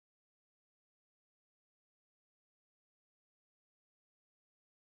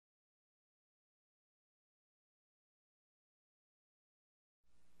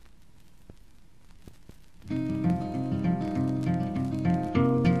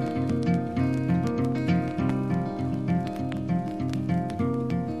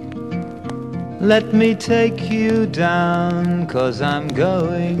Let me take you down, 'cause I'm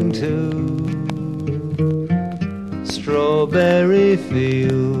going to strawberry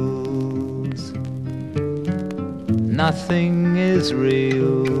fields. Nothing is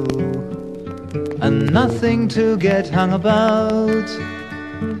real and nothing to get hung about.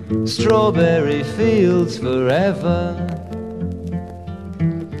 Strawberry fields forever.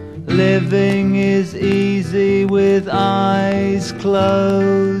 Living is easy with eyes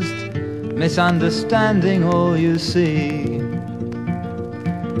closed, misunderstanding all you see.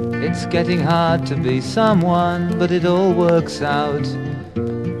 It's getting hard to be someone, but it all works out.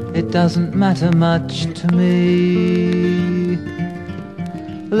 It doesn't matter much to me.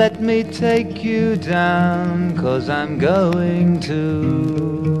 Let me take you down, 'cause I'm going to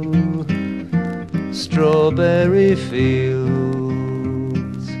strawberry fields.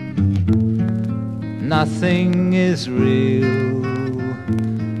 Nothing is real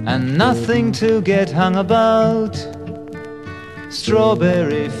and nothing to get hung about.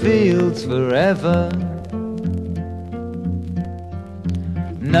 Strawberry fields forever.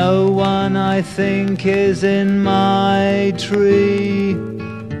 No one, I think, is in my tree.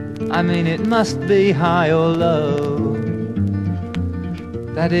 I mean, it must be high or low.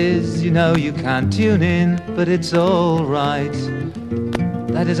 That is, you know, you can't tune in, but it's all right.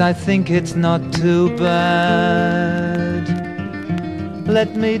 That is, I think it's not too bad.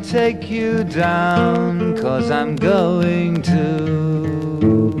 Let me take you down, 'cause I'm going to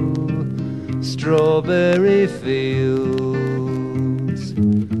strawberry fields.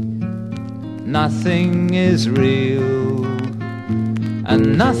 Nothing is real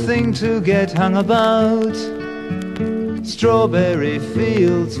and nothing to get hung about. Strawberry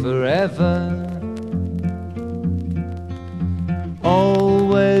fields forever.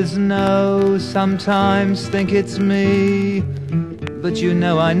 Always know, sometimes think it's me, but you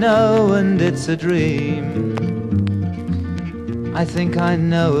know I know, and it's a dream. I think I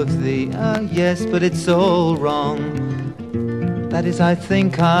know of the yes, but it's all wrong. That is, I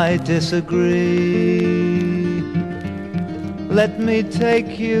think I disagree. Let me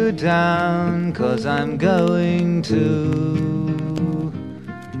take you down, 'cause I'm going to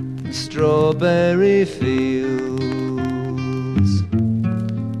strawberry fields.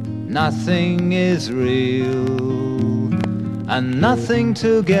 Nothing is real and nothing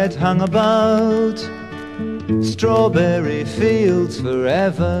to get hung about. Strawberry fields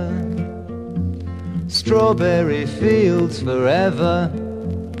forever. Strawberry fields forever.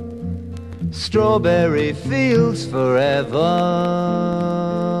 Strawberry fields forever.